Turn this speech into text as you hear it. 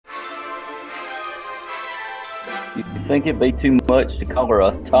You think it'd be too much to call her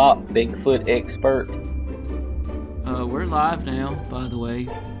a top Bigfoot expert? We're live now, by the way.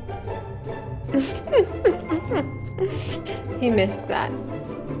 He missed that.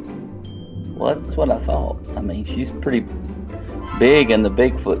 Well, that's what I thought. I mean, she's pretty big in the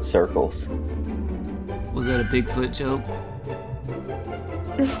Bigfoot circles. Was that a Bigfoot joke?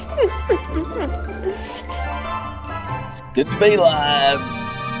 It's good to be live.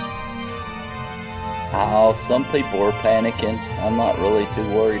 Oh, some people are panicking. I'm not really too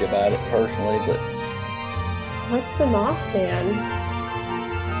worried about it personally, but What's the Mothman?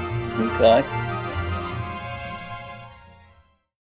 okay.